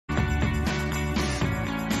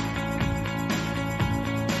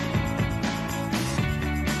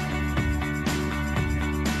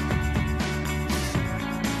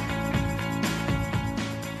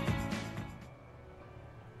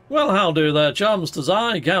Well, how do there, chums? 'Tis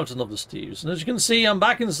I, Captain of the Steves, and as you can see, I'm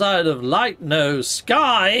back inside of Light No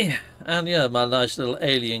Sky, and yeah, my nice little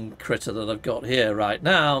alien critter that I've got here right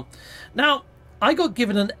now. Now, I got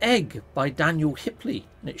given an egg by Daniel Hipley,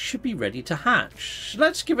 and it should be ready to hatch.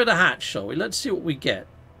 Let's give it a hatch, shall we? Let's see what we get.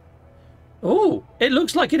 Oh, it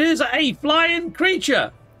looks like it is a flying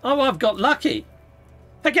creature. Oh, I've got lucky.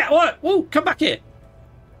 Hey, get what? Whoa, come back here.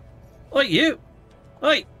 Oi, you.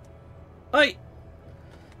 Oi. Oi.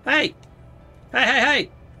 Hey! Hey, hey,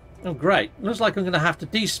 hey! Oh, great. Looks like I'm going to have to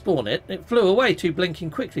despawn it. It flew away too blinking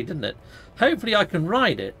quickly, didn't it? Hopefully I can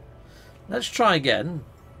ride it. Let's try again.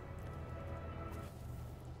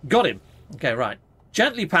 Got him. Okay, right.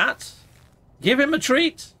 Gently pat. Give him a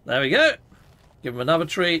treat. There we go. Give him another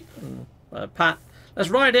treat. Pat. Let's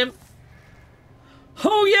ride him.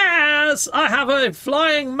 Oh, yes! I have a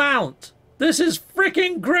flying mount. This is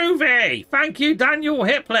freaking groovy. Thank you, Daniel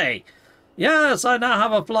Hipley. Yes, I now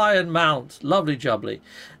have a flying mount. Lovely jubbly.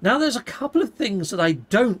 Now, there's a couple of things that I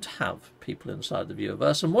don't have, people inside the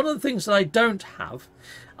viewerverse, and one of the things that I don't have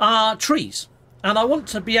are trees. And I want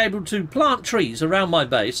to be able to plant trees around my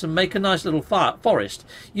base and make a nice little forest.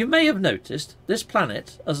 You may have noticed this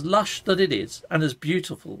planet, as lush that it is, and as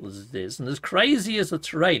beautiful as it is, and as crazy as the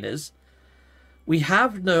terrain is, we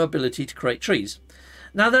have no ability to create trees.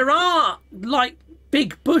 Now, there are, like,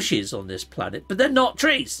 big bushes on this planet, but they're not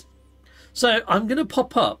trees. So I'm going to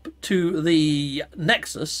pop up to the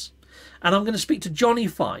Nexus and I'm going to speak to Johnny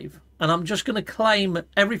 5 and I'm just going to claim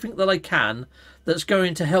everything that I can that's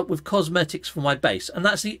going to help with cosmetics for my base. And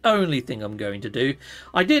that's the only thing I'm going to do.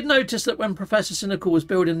 I did notice that when Professor Cynical was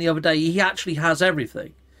building the other day, he actually has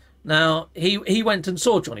everything. Now, he went and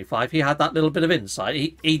saw Johnny 5. He had that little bit of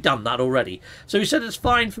insight. He'd done that already. So he said it's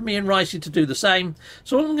fine for me and Ricey to do the same.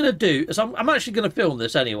 So what I'm going to do is I'm actually going to film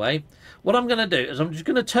this anyway. What I'm going to do is I'm just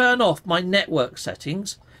going to turn off my network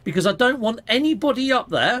settings because I don't want anybody up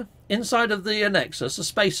there inside of the Nexus, a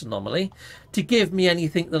space anomaly, to give me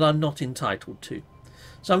anything that I'm not entitled to.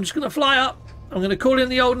 So I'm just going to fly up. I'm going to call in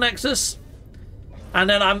the old Nexus. And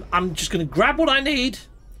then I'm just going to grab what I need.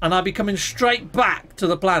 And I'll be coming straight back to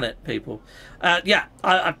the planet, people. Yeah,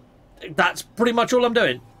 that's pretty much all I'm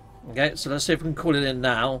doing. Okay, so let's see if we can call it in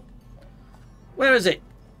now. Where is it?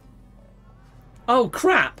 Oh,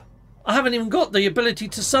 crap. I haven't even got the ability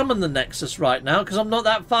to summon the Nexus right now because I'm not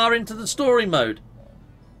that far into the story mode.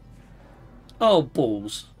 Oh,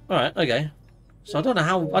 balls. All right, okay. So I don't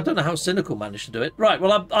know how Cynical managed to do it. Right,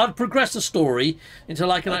 well, I've progressed the story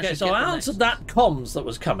until I can actually... So I answered that comms that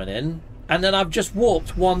was coming in. And then I've just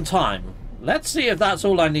warped one time. Let's see if that's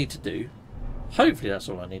all I need to do. Hopefully that's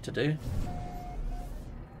all I need to do.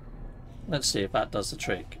 Let's see if that does the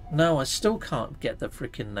trick. No, I still can't get the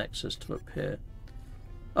freaking Nexus to appear.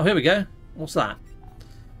 Oh, here we go. What's that?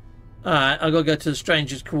 Alright, I've got to go to the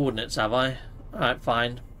stranger's coordinates, have I? Alright,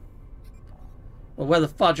 fine. Well, where the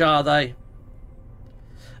fudge are they?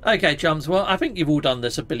 Okay, chums. Well, I think you've all done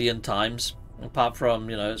this a billion times. Apart from,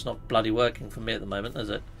 you know, it's not bloody working for me at the moment, is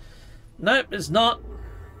it? Nope, it's not.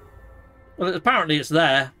 Well, apparently it's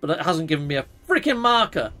there, but it hasn't given me a freaking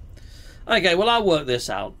marker. Okay, well, I'll work this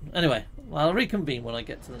out. Anyway, I'll reconvene when I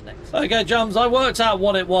get to the next. Okay, chums, I worked out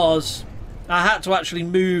what it was. I had to actually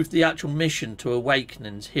move the actual mission to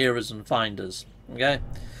Awakenings, Hearers and Finders. Okay?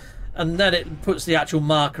 And then it puts the actual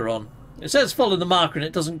marker on. It says follow the marker and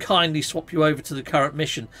it doesn't kindly swap you over to the current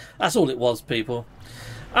mission. That's all it was, people.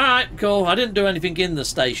 Alright, cool. I didn't do anything in the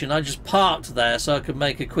station. I just parked there so I could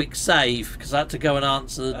make a quick save because I had to go and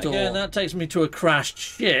answer the door. And that takes me to a crashed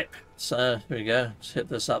ship. So, here we go. Let's hit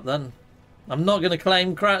this up then. I'm not going to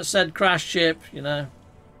claim said crashed ship, you know.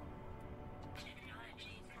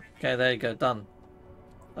 Okay, there you go. Done.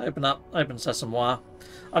 Open up. Open Sesame Wire.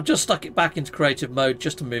 I've just stuck it back into creative mode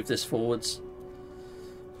just to move this forwards.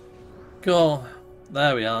 Cool.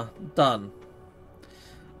 There we are. Done.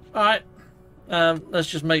 Alright. Let's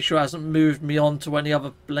just make sure it hasn't moved me on to any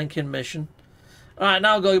other blinking mission. Alright,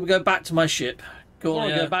 now I'll go back to my ship. Cool,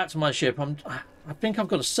 I'll go back to my ship. I think I've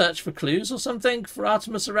got to search for clues or something for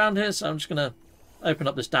Artemis around here, so I'm just going to open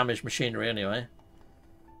up this damaged machinery anyway.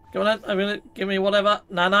 Go on then, give me whatever.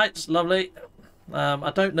 Nanites, lovely.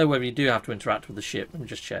 I don't know whether you do have to interact with the ship. Let me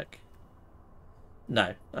just check.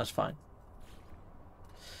 No, that's fine.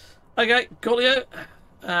 Okay, coolio.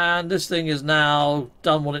 And this thing is now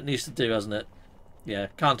done what it needs to do, hasn't it? Yeah,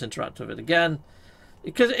 can't interact with it again.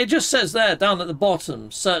 Because it just says there, down at the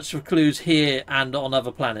bottom, search for clues here and on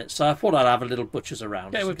other planets. So I thought I'd have a little butchers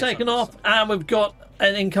around. Okay, we've taken off and we've got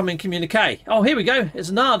an incoming communique. Oh, here we go.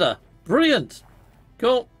 It's Nada. Brilliant.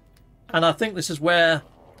 Cool. And I think this is where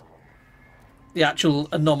the actual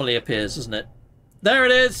anomaly appears, isn't it? There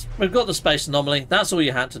it is. We've got the space anomaly. That's all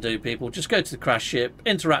you had to do, people. Just go to the crash ship,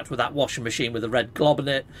 interact with that washing machine with a red glob in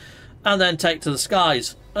it, and then take to the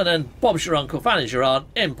skies. And then Bob's your uncle, Fanny's your aunt,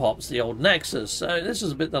 in pops the old Nexus. So this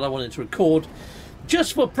is a bit that I wanted to record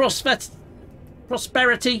just for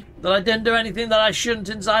prosperity, that I didn't do anything that I shouldn't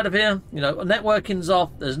inside of here. You know, networking's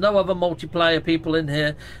off. There's no other multiplayer people in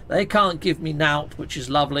here. They can't give me nout, which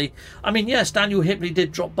is lovely. I mean, yes, Daniel Hipley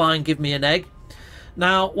did drop by and give me an egg.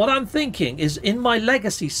 Now, what I'm thinking is in my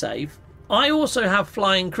legacy save, I also have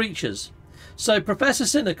flying creatures. So Professor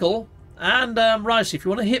Cynical and Rice, if you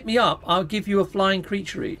want to hit me up, I'll give you a flying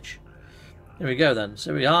creature each. Here we go then.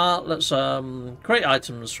 So we are. Let's create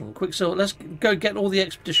items from Quicksilver. Let's go get all the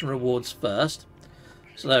expedition rewards first.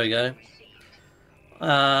 So there we go.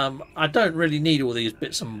 I don't really need all these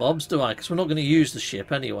bits and bobs, do I? Because we're not going to use the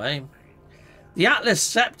ship anyway. The Atlas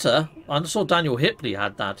Scepter. I saw Daniel Hipley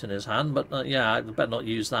had that in his hand, but yeah, I better not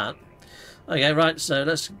use that. Okay, right. So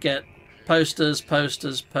let's get posters.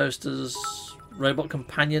 Robot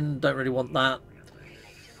companion. Don't really want that.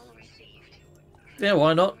 Yeah,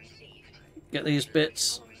 why not? Get these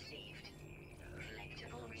bits.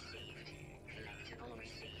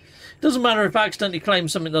 Doesn't matter if I accidentally claim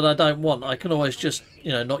something that I don't want. I can always just,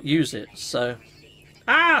 you know, not use it. So,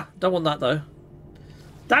 don't want that though.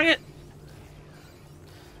 Dang it.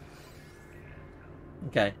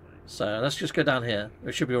 Okay, so let's just go down here.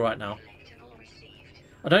 It should be all right now.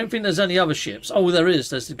 I don't think there's any other ships. Oh, there is.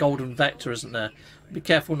 There's the Golden Vector, isn't there? Be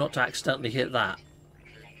careful not to accidentally hit that.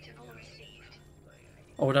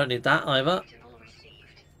 Oh, we don't need that either.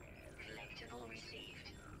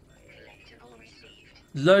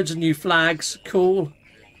 Loads of new flags. Cool.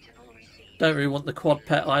 Don't really want the quad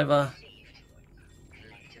pet either.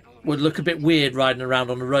 Would look a bit weird riding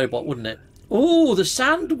around on a robot, wouldn't it? Oh, the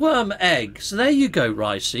sandworm egg. So there you go,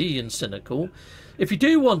 Ricey and Cynical. If you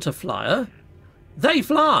do want a flyer, they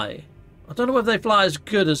fly. I don't know whether they fly as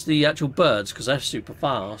good as the actual birds because they're super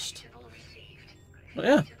fast. But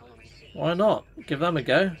yeah, why not? Give them a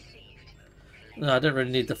go. No, I don't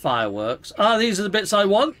really need the fireworks. Ah, these are the bits I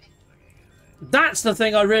want. That's the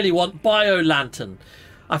thing I really want. Bio-lantern.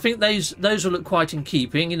 I think those will look quite in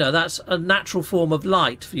keeping. You know, that's a natural form of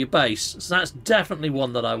light for your base. So that's definitely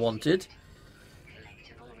one that I wanted.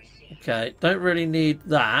 Okay, don't really need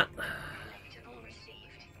that.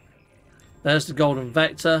 There's the Golden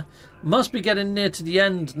Vector. Must be getting near to the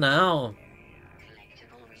end now.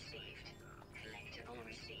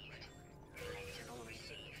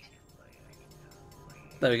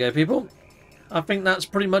 There we go, people. I think that's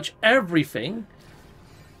pretty much everything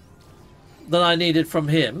that I needed from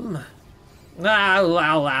him.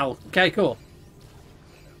 Ow. Okay, cool.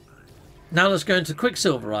 Now let's go into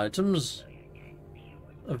Quicksilver items.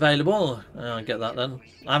 Available. I'll get that then.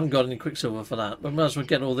 I haven't got any Quicksilver for that, but might as well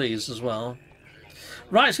get all these as well.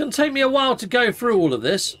 Right, it's going to take me a while to go through all of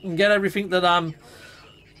this and get everything that I'm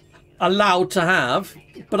allowed to have,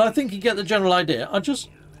 but I think you get the general idea. I'll just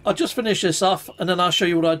finish this off and then I'll show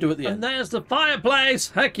you what I do at the end. And there's the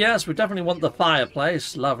fireplace. Heck yes, we definitely want the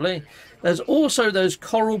fireplace. Lovely. There's also those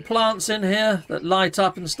coral plants in here that light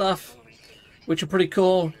up and stuff, which are pretty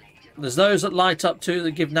cool. There's those that light up too,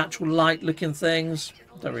 that give natural light looking things.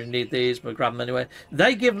 Don't really need these, but grab them anyway.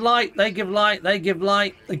 They give light, they give light, they give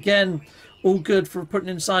light. Again, all good for putting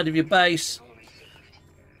inside of your base.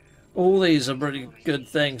 All these are pretty good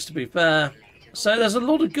things, to be fair. So there's a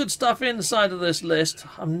lot of good stuff inside of this list.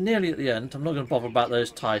 I'm nearly at the end. I'm not going to bother about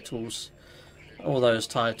those titles. All those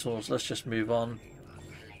titles. Let's just move on.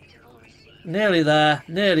 Nearly there.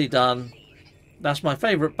 Nearly done. That's my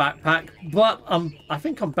favourite backpack. But I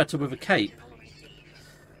think I'm better with a cape.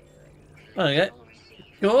 Okay.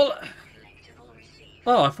 Cool.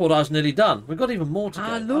 Oh, I thought I was nearly done. We've got even more to go.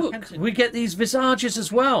 Ah, look. We get these visages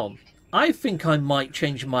as well. I think I might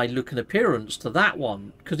change my look and appearance to that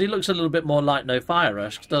one, because he looks a little bit more like No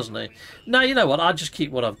Fire-esque, doesn't he? Now, you know what, I'll just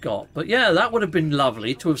keep what I've got. But yeah, that would have been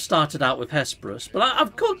lovely to have started out with Hesperus. But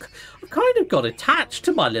I've kind of got attached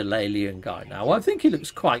to my little alien guy now. I think he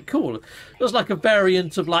looks quite cool. Looks like a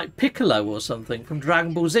variant of like Piccolo or something from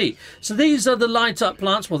Dragon Ball Z. So these are the light-up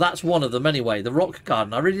plants. Well, that's one of them anyway, the rock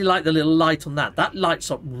garden. I really like the little light on that. That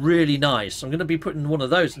lights up really nice. I'm going to be putting one of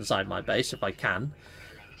those inside my base if I can.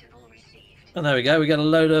 And there we go, we get a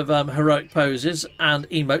load of heroic poses and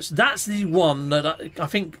emotes. That's the one that I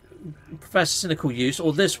think Professor Cynical used,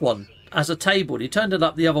 or this one, as a table. He turned it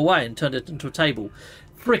up the other way and turned it into a table.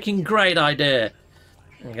 Freaking great idea.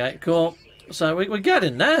 Okay, cool. So we're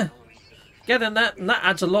getting there. Getting that, and that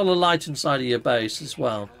adds a lot of light inside of your base as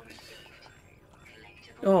well.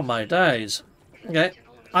 Oh my days. Okay,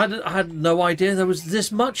 I had no idea there was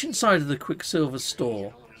this much inside of the Quicksilver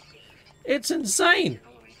store. It's insane.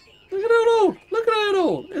 Look at it all. Look at it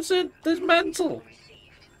all. It's mental.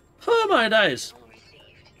 Oh my days.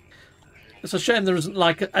 It's a shame there isn't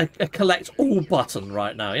like a collect all button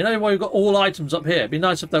right now. You know where you've got all items up here? It'd be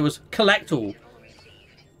nice if there was collect all.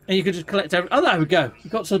 And you could just collect every... Oh, there we go. We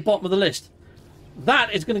got to the bottom of the list.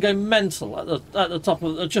 That is going to go mental at the top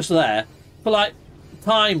of... Just there. For like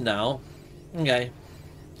time now. Okay.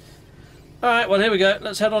 Alright, well here we go.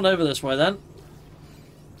 Let's head on over this way then.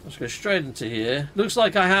 Let's go straight into here. Looks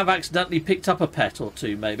like I have accidentally picked up a pet or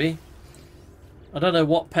two, maybe. I don't know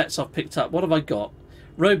what pets I've picked up. What have I got?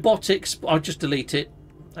 Robotics. I'll just delete it.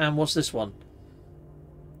 And what's this one?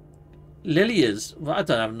 Lilias.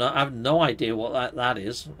 I have no idea what that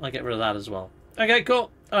is. I'll get rid of that as well. Okay, cool.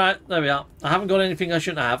 Alright, there we are. I haven't got anything I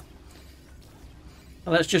shouldn't have.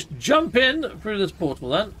 And let's just jump in through this portal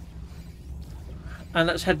then. And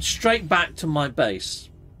let's head straight back to my base.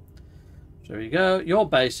 There we go. Your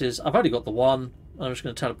base is... I've only got the one. I'm just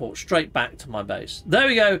going to teleport straight back to my base. There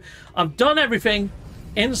we go. I've done everything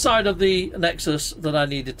inside of the Nexus that I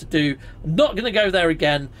needed to do. I'm not going to go there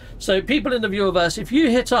again. So people in the viewerverse, if you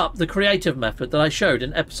hit up the creative method that I showed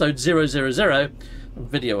in episode 000,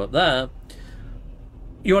 video up there,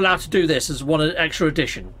 you're allowed to do this as one extra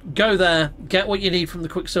edition. Go there, get what you need from the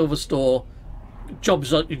Quicksilver store.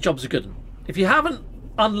 Jobs are good. If you haven't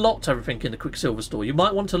unlocked everything in the Quicksilver store, you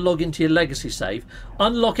might want to log into your legacy save,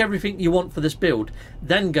 unlock everything you want for this build,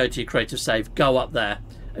 then go to your creative save, go up there,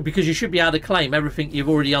 because you should be able to claim everything you've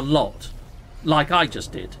already unlocked, like I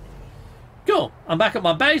just did. Cool. I'm back at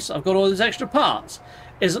my base. I've got all these extra parts.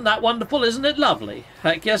 Isn't that wonderful? Isn't it lovely?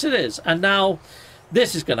 Heck yes it is. And now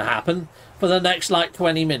this is going to happen for the next like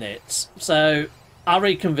 20 minutes. So I'll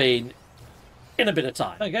reconvene in a bit of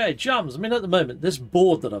time. Okay, chums. I mean, at the moment, this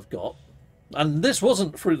board that I've got, and this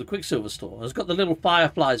wasn't through the Quicksilver store. It's got the little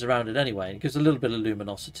fireflies around it anyway. It gives a little bit of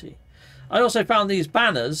luminosity. I also found these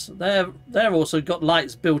banners. They're also got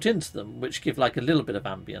lights built into them, which give like a little bit of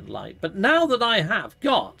ambient light. But now that I have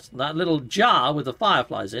got that little jar with the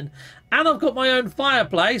fireflies in, and I've got my own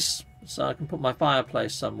fireplace, so I can put my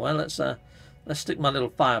fireplace somewhere. Let's stick my little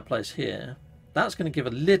fireplace here. That's going to give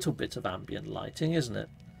a little bit of ambient lighting, isn't it?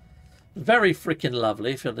 Very freaking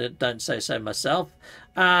lovely, if I don't say so myself.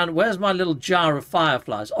 And where's my little jar of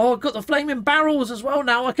fireflies? Oh, I've got the flaming barrels as well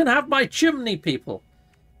now. I can have my chimney, people.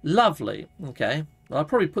 Lovely. Okay. Well, I'll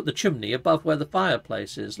probably put the chimney above where the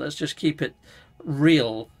fireplace is. Let's just keep it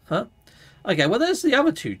real. Huh? Okay, well, there's the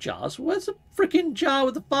other two jars. Where's the freaking jar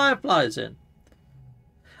with the fireflies in?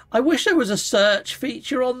 I wish there was a search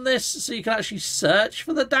feature on this so you can actually search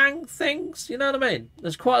for the dang things. You know what I mean?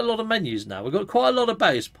 There's quite a lot of menus now. We've got quite a lot of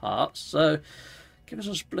base parts. So give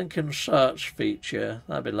us a blinking search feature.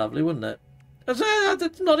 That'd be lovely, wouldn't it?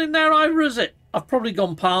 It's not in there either, is it? I've probably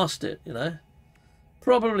gone past it, you know.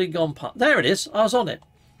 Probably gone past. There it is. I was on it.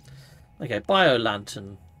 Okay, bio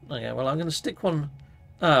lantern. Okay, well, I'm going to stick one.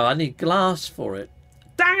 Oh, I need glass for it.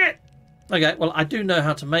 Dang it! Okay, well, I do know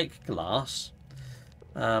how to make glass.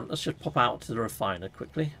 Let's just pop out to the refiner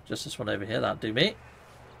quickly. Just this one over here. That'll do me.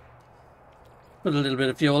 Put a little bit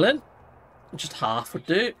of fuel in. Just half would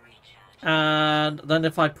do. And then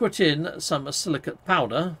if I put in some silicate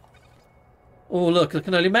powder. Oh, look, I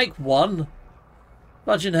can only make one.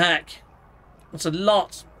 Budging heck. That's a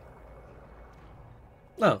lot.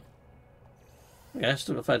 Oh. Okay,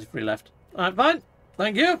 still got 33 left. Alright, fine.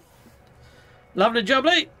 Thank you. Lovely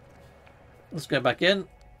jubbly. Let's go back in.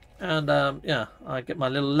 And, yeah, I get my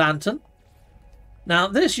little lantern. Now,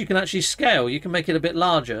 this you can actually scale. You can make it a bit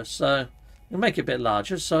larger. So, you can make it a bit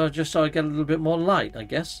larger. So, just so I get a little bit more light, I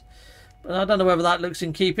guess. But I don't know whether that looks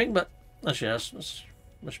in keeping. But, actually, let's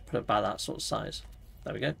put it about that sort of size.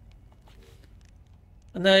 There we go.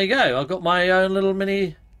 And there you go. I've got my own little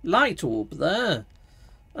mini light orb there.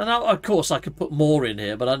 And, of course, I could put more in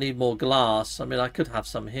here. But I need more glass. I mean, I could have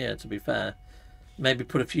some here, to be fair. Maybe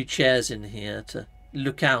put a few chairs in here to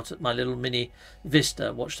look out at my little mini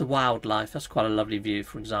vista, watch the wildlife. That's quite a lovely view,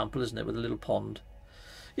 for example, isn't it, with a little pond?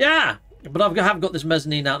 Yeah, but I have got this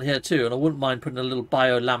mezzanine out here too, and I wouldn't mind putting a little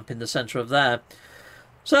bio lamp in the centre of there.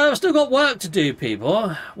 So I've still got work to do,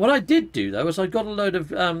 people. What I did do, though, is I got a load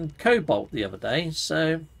of cobalt the other day,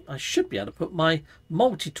 so I should be able to put my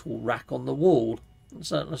multi-tool rack on the wall.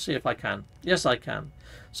 So let's see if I can. Yes, I can.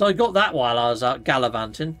 So I got that while I was out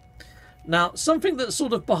gallivanting. Now, something that's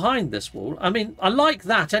sort of behind this wall, I mean, I like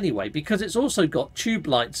that anyway, because it's also got tube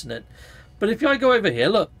lights in it. But if I go over here,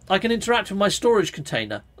 look, I can interact with my storage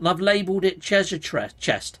container, and I've labelled it treasure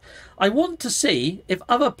chest. I want to see if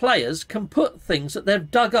other players can put things that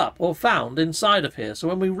they've dug up or found inside of here. So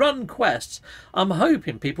when we run quests, I'm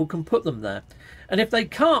hoping people can put them there. And if they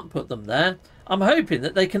can't put them there, I'm hoping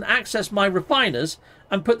that they can access my refiners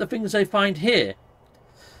and put the things they find here.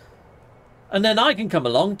 And then I can come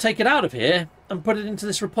along, take it out of here, and put it into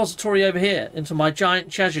this repository over here, into my giant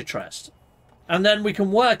treasure chest. And then we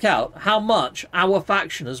can work out how much our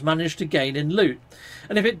faction has managed to gain in loot.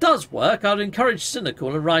 And if it does work, I'd encourage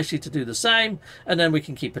Cynical and Ricey to do the same. And then we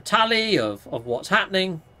can keep a tally of what's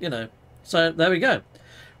happening, you know. So there we go.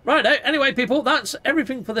 Right, anyway, people, that's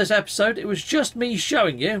everything for this episode. It was just me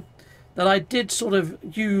showing you that I did sort of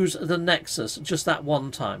use the Nexus just that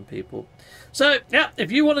one time, people. So, yeah,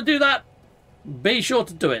 if you want to do that, be sure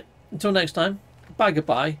to do it. Until next time, bye,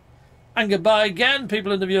 goodbye. And goodbye again,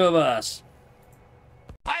 people in the viewerverse.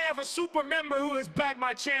 I have a super member who has backed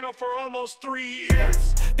my channel for almost 3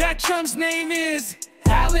 years. That chum's name is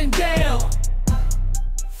Alan Dale.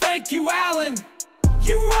 Thank you, Alan.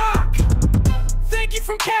 You rock. Thank you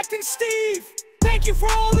from Captain Steve. Thank you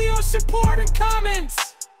for all your support and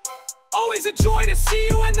comments. Always a joy to see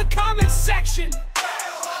you in the comments section.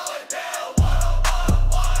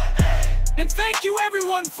 And thank you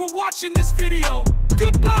everyone for watching this video.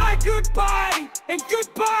 Goodbye, goodbye, and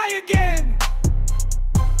goodbye again.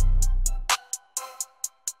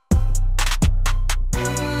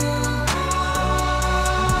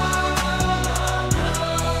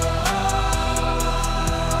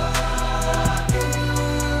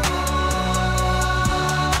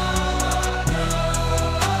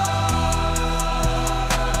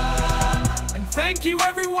 Thank you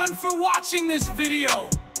everyone for watching this video.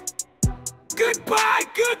 Goodbye,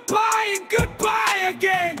 goodbye, and goodbye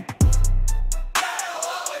again.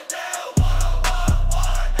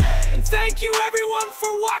 And thank you everyone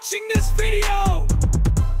for watching this video.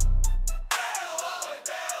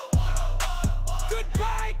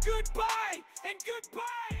 Goodbye, goodbye, and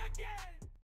goodbye.